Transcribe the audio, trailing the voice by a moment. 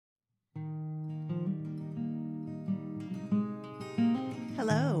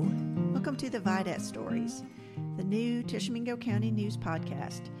Hello. Welcome to the Vidette Stories, the new Tishomingo County News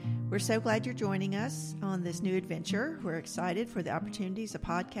podcast. We're so glad you're joining us on this new adventure. We're excited for the opportunities a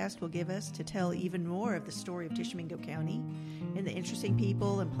podcast will give us to tell even more of the story of Tishomingo County and the interesting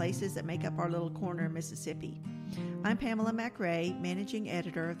people and places that make up our little corner of Mississippi. I'm Pamela McRae, managing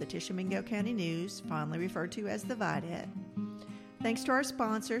editor of the Tishomingo County News, fondly referred to as the Vidette. Thanks to our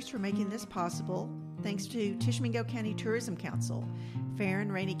sponsors for making this possible. Thanks to Tishomingo County Tourism Council.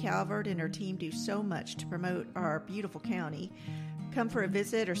 Farron, Rainey Calvert, and her team do so much to promote our beautiful county. Come for a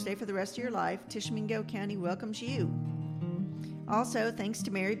visit or stay for the rest of your life. Tishomingo County welcomes you. Also, thanks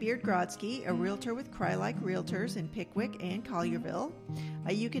to Mary Beard Grodsky, a realtor with Crylike Realtors in Pickwick and Collierville.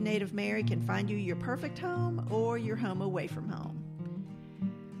 Iuka native Mary can find you your perfect home or your home away from home.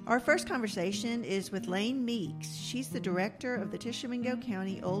 Our first conversation is with Lane Meeks. She's the director of the Tishomingo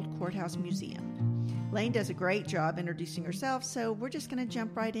County Old Courthouse Museum. Lane does a great job introducing herself, so we're just going to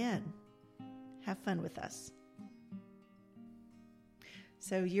jump right in. Have fun with us.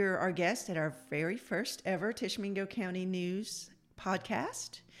 So you're our guest at our very first ever Tishomingo County News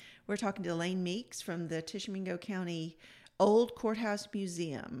podcast. We're talking to Lane Meeks from the Tishomingo County Old Courthouse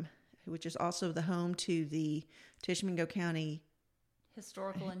Museum, which is also the home to the Tishomingo County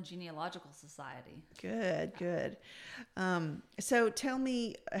Historical and Genealogical Society. Good. So tell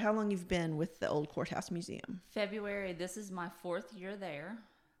me how long you've been with the Old Courthouse Museum. February, this is my fourth year there.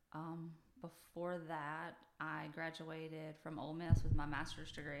 Before that, I graduated from Ole Miss with my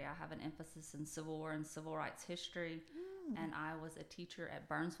master's degree. I have an emphasis in Civil War and Civil Rights history, and I was a teacher at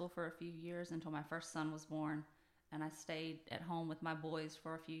Burnsville for a few years until my first son was born, and I stayed at home with my boys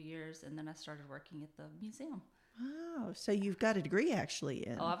for a few years, and then I started working at the museum. Oh, so you've got a degree actually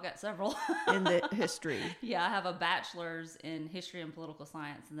in... Oh, I've got several. in the history. Yeah, I have a bachelor's in history and political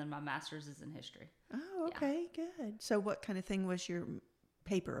science, and then my master's is in history. Oh, okay, yeah. Good. So what kind of thing was your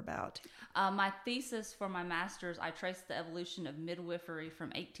paper about? My thesis for my master's, I traced the evolution of midwifery from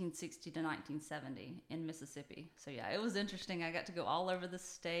 1860 to 1970 in Mississippi. So yeah, it was interesting. I got to go all over the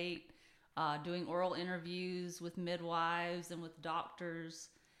state, doing oral interviews with midwives and with doctors.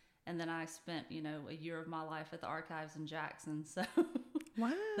 And then I spent, a year of my life at the archives in Jackson. So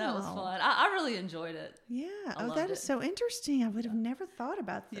wow, that was fun. I really enjoyed it. Yeah. That is so interesting. I would have never thought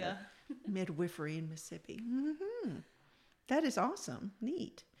about the midwifery in Mississippi. Mm-hmm. That is awesome.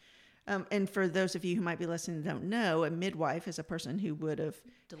 Neat. And for those of you who might be listening and don't know, a midwife is a person who would have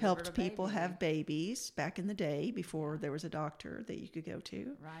helped people have babies back in the day before there was a doctor that you could go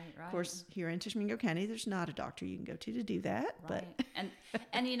to. Right. Of course, here in Tishomingo County, there's not a doctor you can go to do that. Right. But and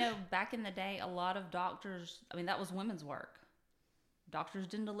back in the day, a lot of doctors, that was women's work. Doctors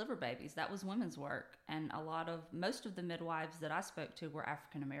didn't deliver babies. That was women's work. And most of the midwives that I spoke to were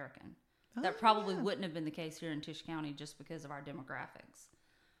African American. That probably wouldn't have been the case here in Tish County just because of our demographics.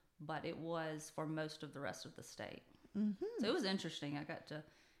 But it was for most of the rest of the state. Mm-hmm. So it was interesting. I got to,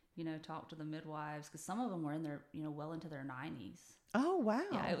 talk to the midwives because some of them were in their, well into their 90s. Oh, wow.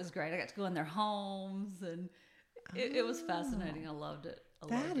 Yeah, it was great. I got to go in their homes and it was fascinating. I loved it.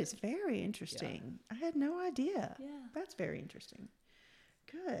 That is very interesting. Yeah. I had no idea. Yeah. That's very interesting.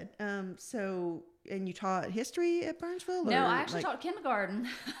 Good. And you taught history at Burnsville? No, I actually taught kindergarten.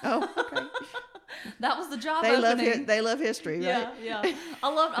 Oh, okay. That was the job opening. They love history, right? Yeah. I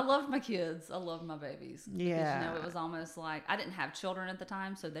loved my kids. I loved my babies. Yeah. Because, it was almost like I didn't have children at the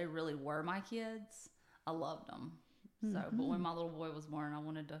time, so they really were my kids. I loved them. Mm-hmm. So, but when my little boy was born, I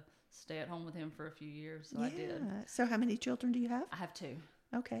wanted to stay at home with him for a few years, so I did. So how many children do you have? I have 2.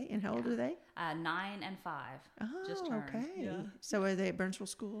 Okay, and how old are they? 9 and 5. Oh, just turned. Okay. Yeah. So are they at Burnsville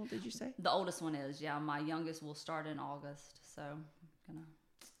School, did you say? The oldest one is, yeah. My youngest will start in August, so it's gonna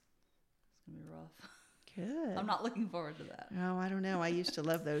be rough. Good. I'm not looking forward to that. Oh, I don't know. I used to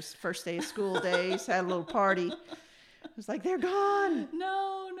love those first day of school days. Had a little party. It was like, they're gone.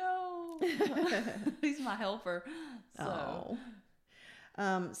 No. He's my helper. So.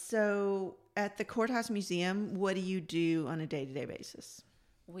 So at the Courthouse Museum, what do you do on a day-to-day basis?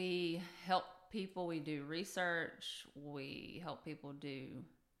 We help people. We do research. We help people do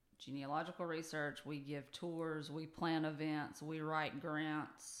genealogical research. We give tours. We plan events. We write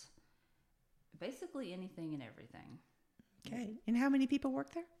grants. Basically anything and everything. Okay. And how many people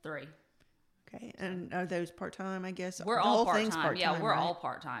work there? 3. Okay. And are those part-time, I guess? We're all part-time. Yeah, we're all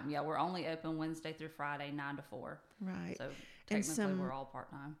part-time. Yeah, we're only open Wednesday through Friday, 9 to 4. Right. So technically we're all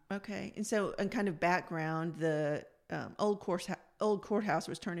part-time. Okay. And so, in kind of background, the Old Courthouse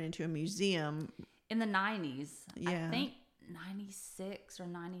was turned into a museum. In the 90s. Yeah. I think 96 or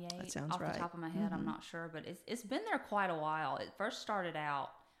 98. That sounds off right. the top of my head. Mm-hmm. I'm not sure, but it's been there quite a while. It first started out,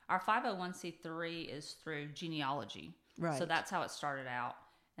 our 501c3 is through genealogy. Right. So that's how it started out.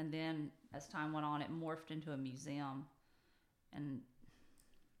 And then as time went on, it morphed into a museum. And,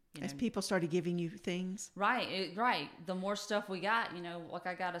 as people started giving you things. Right. The more stuff we got, like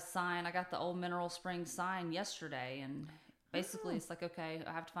I got a sign. I got the old Mineral Springs sign yesterday. And basically it's like, okay,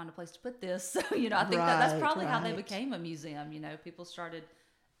 I have to find a place to put this. So, I think that's probably how they became a museum. People started,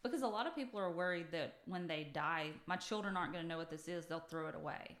 because a lot of people are worried that when they die, my children aren't going to know what this is. They'll throw it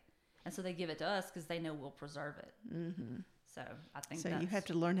away. And so they give it to us because they know we'll preserve it. Mm-hmm. So I think you have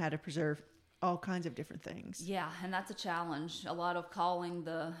to learn how to preserve all kinds of different things. Yeah, and that's a challenge. A lot of calling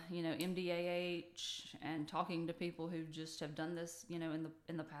the, MDAH and talking to people who just have done this,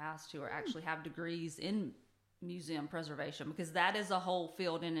 in the past, who are actually have degrees in museum preservation, because that is a whole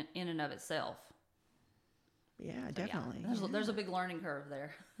field in and of itself. Yeah, definitely. Yeah, there's a big learning curve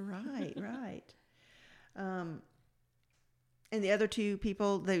there. Right. And the other two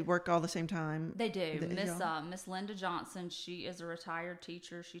people, they work all the same time? They do. Miss Linda Johnson, she is a retired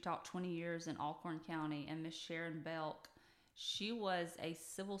teacher. She taught 20 years in Alcorn County. And Miss Sharon Belk, she was a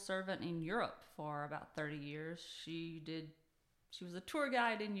civil servant in Europe for about 30 years. She was a tour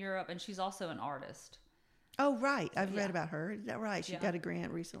guide in Europe, and she's also an artist. Oh, right. I've read about her. Is that right? She got a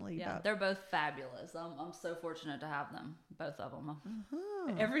grant recently. Yeah, they're both fabulous. I'm so fortunate to have them, both of them.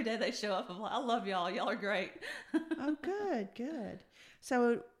 Uh-huh. Every day they show up, I'm like, I love y'all. Y'all are great. Oh, good.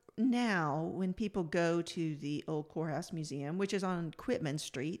 So now when people go to the Old Courthouse Museum, which is on Quitman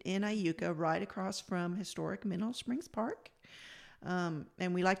Street in Iuka, right across from historic Mineral Springs Park,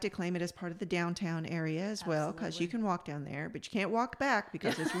 and we like to claim it as part of the downtown area as well, because you can walk down there, but you can't walk back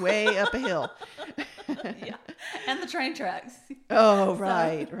because it's way up a hill. Yeah, and the train tracks. Oh,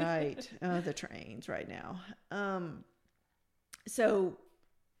 right. The trains right now. So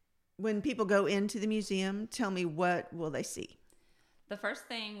when people go into the museum, tell me, what will they see? The first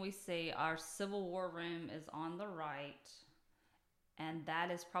thing we see, our Civil War room is on the right, and that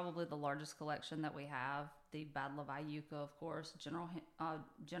is probably the largest collection that we have. The Battle of Iuka, of course,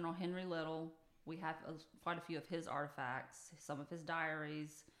 General Henry Little. We have quite a few of his artifacts, some of his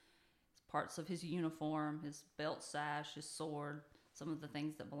diaries, parts of his uniform, his belt sash, his sword, some of the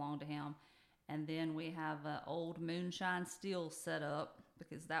things that belong to him. And then we have an old moonshine still set up,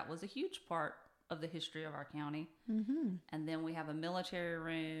 because that was a huge part of the history of our county. Mm-hmm. And then we have a military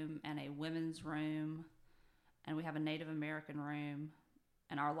room and a women's room, and we have a Native American room,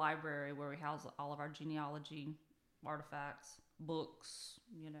 and our library where we house all of our genealogy artifacts, books,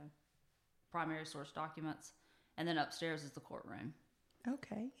 primary source documents. And then upstairs is the courtroom.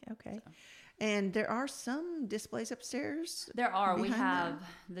 Okay. So. And there are some displays upstairs? There are. We have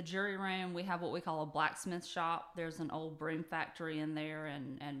the jury room. We have what we call a blacksmith shop. There's an old broom factory in there,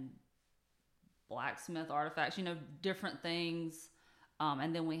 and blacksmith artifacts, different things.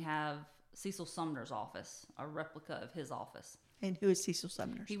 And then we have Cecil Sumner's office, a replica of his office. And who is Cecil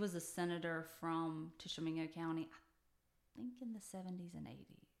Sumner? He was a senator from Tishomingo County, I think in the 70s and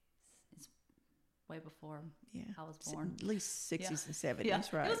 80s. It's way before I was born. At least 60s and 70s, yeah.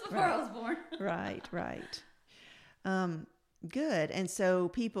 Right. It was before I was born. Right. Good. And so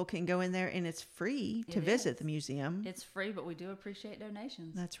people can go in there, and it's free to visit the museum. It's free, but we do appreciate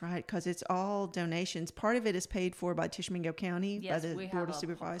donations. That's right, because it's all donations. Part of it is paid for by Tishomingo County, by the Board of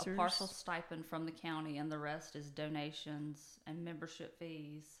Supervisors. A partial stipend from the county, and the rest is donations and membership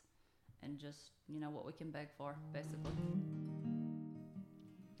fees, and just, what we can beg for, basically.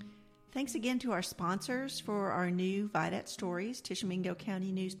 Thanks again to our sponsors for our new Vidette Stories, Tishomingo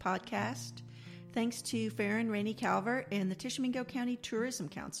County News Podcast. Thanks to Farron Rainey Calvert and the Tishomingo County Tourism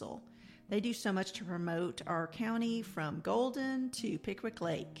Council. They do so much to promote our county from Golden to Pickwick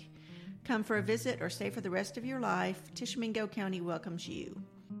Lake. Come for a visit or stay for the rest of your life. Tishomingo County welcomes you.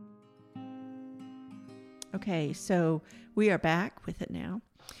 Okay, so we are back with it now.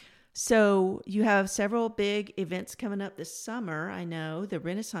 So you have several big events coming up this summer. I know the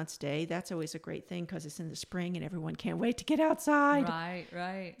Renaissance Day, that's always a great thing because it's in the spring and everyone can't wait to get outside.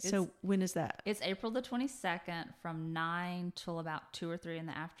 Right. So when is that? It's April the 22nd from 9 till about 2 or 3 in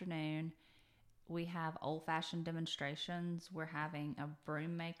the afternoon. We have old-fashioned demonstrations. We're having a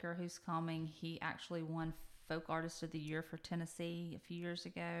broom maker who's coming. He actually won Folk Artist of the Year for Tennessee a few years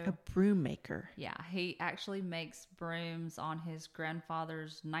ago. A broom maker. Yeah, he actually makes brooms on his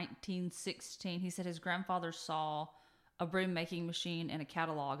grandfather's 1916. He said his grandfather saw a broom making machine in a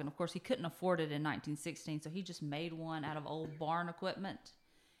catalog, and of course he couldn't afford it in 1916, so he just made one out of old barn equipment,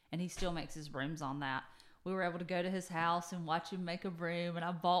 and he still makes his brooms on that. We were able to go to his house and watch him make a broom, and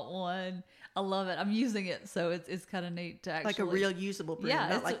I bought one. I love it. I'm using it, so it's kind of neat to actually... Like a real usable broom,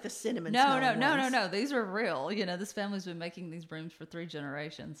 not like the cinnamon No. These are real. This family's been making these brooms for 3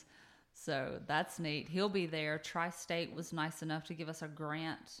 generations. So that's neat. He'll be there. Tri-State was nice enough to give us a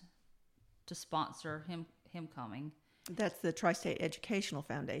grant to sponsor him coming. That's the Tri-State Educational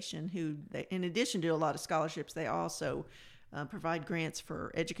Foundation, who, in addition to a lot of scholarships, they also provide grants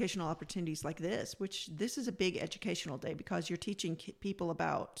for educational opportunities like this, which this is a big educational day because you're teaching people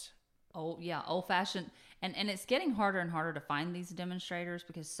about... old-fashioned. And it's getting harder and harder to find these demonstrators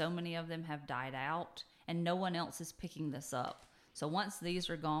because so many of them have died out and no one else is picking this up. So once these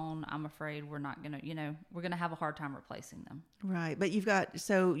are gone, I'm afraid we're not going to, we're going to have a hard time replacing them. Right. But you've got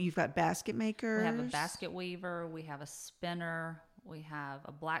basket makers. We have a basket weaver. We have a spinner. We have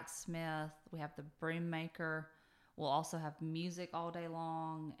a blacksmith. We have the broom maker. We'll also have music all day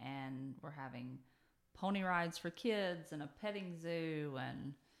long. And we're having pony rides for kids and a petting zoo.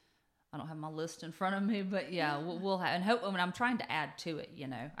 And I don't have my list in front of me, but yeah, we'll have, and hope, I'm trying to add to it,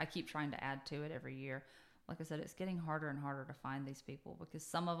 I keep trying to add to it every year. Like I said, it's getting harder and harder to find these people because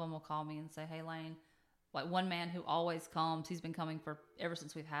some of them will call me and say, hey, Lane, like one man who always comes, he's been coming for ever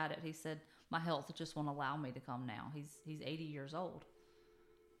since we've had it. He said, my health just won't allow me to come now. He's 80 years old.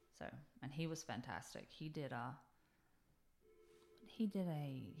 So, and he was fantastic. He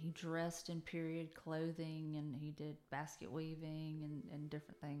dressed in period clothing and he did basket weaving and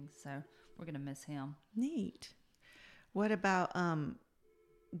different things. So we're going to miss him. Neat. What about,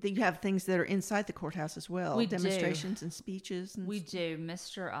 you have things that are inside the courthouse as well. We demonstrations and speeches. And we do.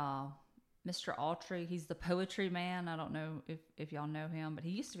 Mr. Autry, he's the poetry man. I don't know if y'all know him, but he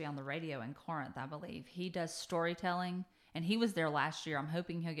used to be on the radio in Corinth, I believe. He does storytelling, and he was there last year. I'm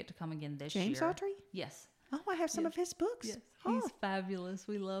hoping he'll get to come again this year. James Autry? Yes. Oh, I have some of his books. Yes. He's fabulous.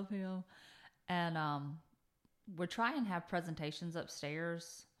 We love him. And we're trying to have presentations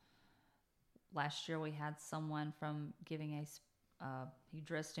upstairs. Last year we had someone from giving he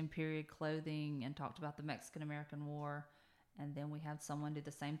dressed in period clothing and talked about the Mexican-American War. And then we had someone do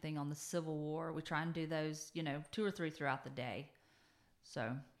the same thing on the Civil War. We try and do those, 2 or 3 throughout the day.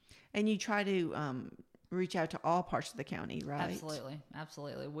 So. And you try to reach out to all parts of the county, right?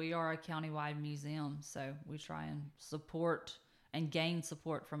 Absolutely. We are a countywide museum, so we try and support and gain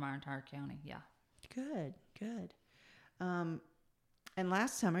support from our entire county. Yeah. Good. And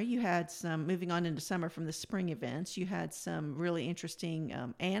last summer you had moving on into summer from the spring events, you had some really interesting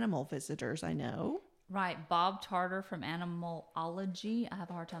animal visitors, I know. Right. Bob Tarter from Animalology. I have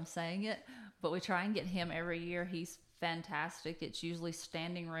a hard time saying it, but we try and get him every year. He's fantastic. It's usually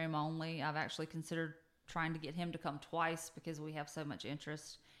standing room only. I've actually considered trying to get him to come twice because we have so much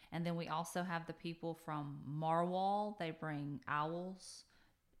interest. And then we also have the people from Marwall. They bring owls,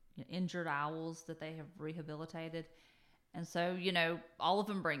 injured owls that they have rehabilitated. And so, all of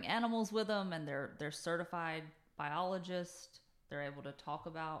them bring animals with them, and they're certified biologists. They're able to talk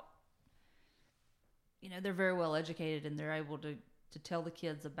about, they're very well educated, and they're able to tell the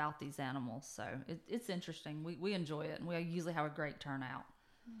kids about these animals. So it's interesting. We enjoy it, and we usually have a great turnout.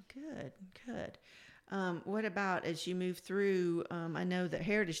 Good. What about as you move through, I know that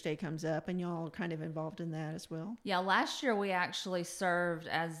Heritage Day comes up, and y'all are kind of involved in that as well. Yeah, last year we actually served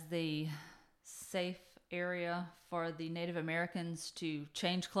as the safe area for the Native Americans to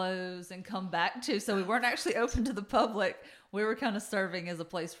change clothes and come back to. So we weren't actually open to the public. We were kind of serving as a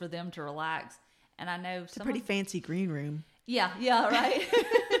place for them to relax. And I know it's a pretty fancy green room. Yeah, right.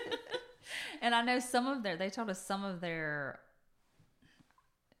 And I know they told us some of their,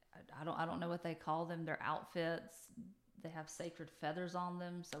 I don't know what they call them, their outfits. They have sacred feathers on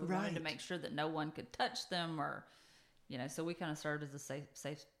them. So we wanted to make sure that no one could touch them or, so we kind of served as a safe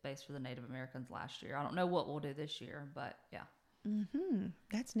space for the Native Americans last year. I don't know what we'll do this year, but yeah. Mm-hmm.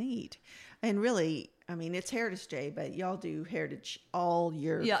 That's neat. And really, it's Heritage Day, but y'all do heritage all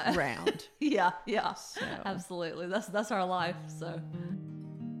year round. Yeah. So. Absolutely. That's our life. So.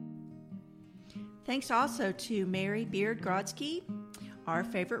 Thanks also to Mary Beard-Grodsky, our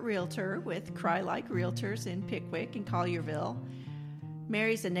favorite realtor with Cry Like Realtors in Pickwick and Collierville.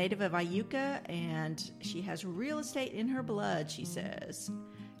 Mary's a native of Iuka, and she has real estate in her blood, she says.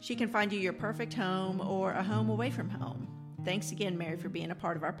 She can find you your perfect home or a home away from home. Thanks again, Mary, for being a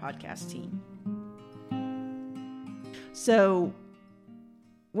part of our podcast team. So,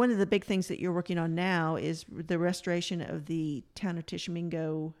 one of the big things that you're working on now is the restoration of the Town of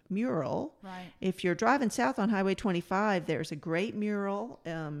Tishomingo mural. Right. If you're driving south on Highway 25, there's a great mural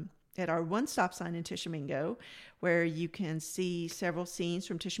at our one stop sign in Tishomingo, where you can see several scenes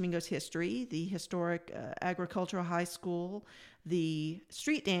from Tishomingo's history, the historic agricultural high school, the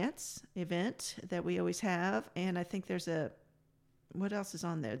street dance event that we always have, and I think there's what else is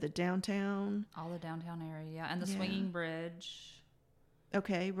on there? The downtown? All the downtown area, yeah, and the swinging bridge.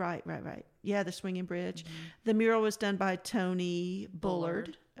 Okay, right. Yeah, the swinging bridge. Mm-hmm. The mural was done by Tony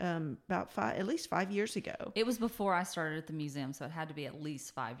Bullard at least 5 years ago. It was before I started at the museum, so it had to be at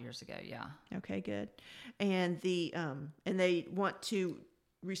least 5 years ago. Yeah. Okay, good. And and they want to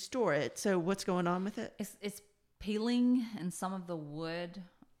restore it. So what's going on with it? It's peeling, and some of the wood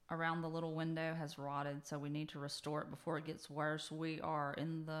around the little window has rotted, so we need to restore it before it gets worse. We are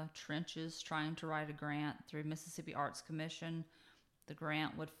in the trenches trying to write a grant through Mississippi Arts Commission. The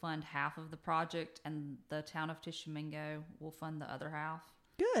grant would fund half of the project, and the town of Tishomingo will fund the other half.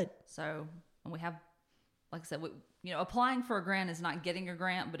 Good. So, and we have, like I said, applying for a grant is not getting a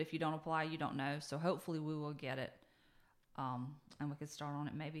grant, but if you don't apply, you don't know. So hopefully we will get it. And we could start on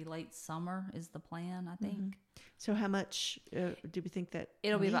it maybe late summer is the plan, I think. Mm-hmm. So how much do we think that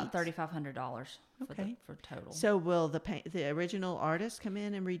it'll be about $3,500 for total. So will the original artist come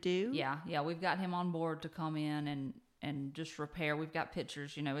in and redo? Yeah, we've got him on board to come in and just repair. We've got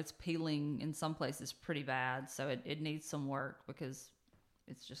pictures, it's peeling in some places pretty bad, so it needs some work because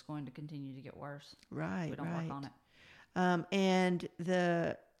it's just going to continue to get worse. Right, if we don't work on it. And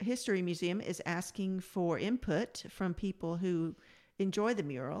the History Museum is asking for input from people who enjoy the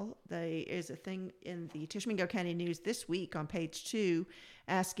mural. There is a thing in the Tishomingo County News this week on page 2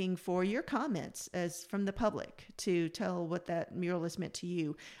 asking for your comments as from the public to tell what that mural has meant to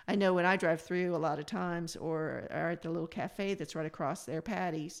you. I know when I drive through a lot of times or are at the little cafe that's right across there,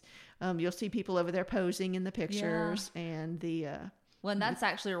 Patty's, you'll see people over there posing in the pictures and the... Well, and that's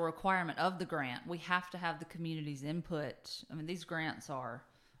actually a requirement of the grant. We have to have the community's input. I mean, these grants are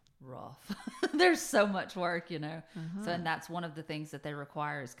rough. There's so much work, So, and that's one of the things that they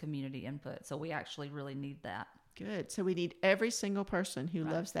require is community input. So we actually really need that. Good. So we need every single person who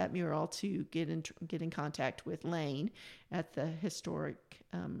loves that mural to get in contact with Lane at the historic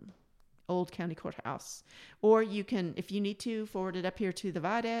Old County Courthouse. Or you can, if you need to, forward it up here to the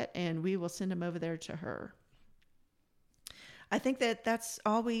Vidette, and we will send them over there to her. I think that's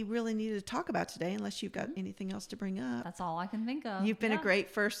all we really needed to talk about today, unless you've got anything else to bring up. That's all I can think of. You've been a great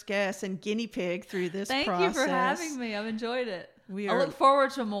first guest and guinea pig through this process. Thank you for having me. I've enjoyed it. I look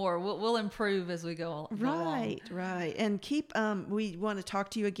forward to more. We'll improve as we go along. Right. And we want to talk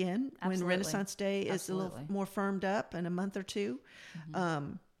to you again when Renaissance Day is a little more firmed up in a month or two.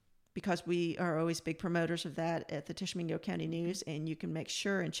 Mm-hmm. Because we are always big promoters of that at the Tishomingo County News, and you can make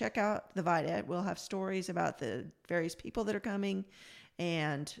sure and check out the Vidette. We'll have stories about the various people that are coming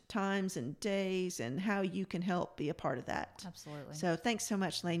and times and days and how you can help be a part of that. Absolutely. So thanks so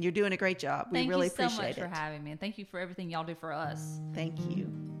much, Lane. You're doing a great job. We really appreciate it. Thank you so much for having me, and thank you for everything y'all do for us. Thank you.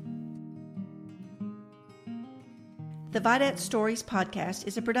 The Vidette Stories podcast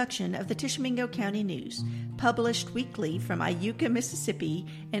is a production of the Tishomingo County News, published weekly from Iuka, Mississippi,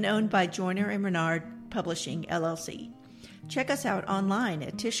 and owned by Joyner & Renard Publishing, LLC. Check us out online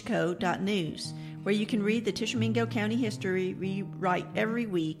at tishco.news, where you can read the Tishomingo County history we write every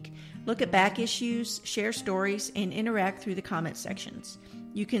week, look at back issues, share stories, and interact through the comment sections.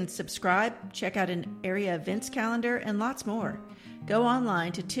 You can subscribe, check out an area events calendar, and lots more. Go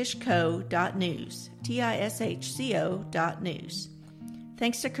online to tishco.news, tishco.news.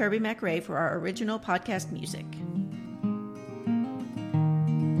 Thanks to Kirby McRae for our original podcast music.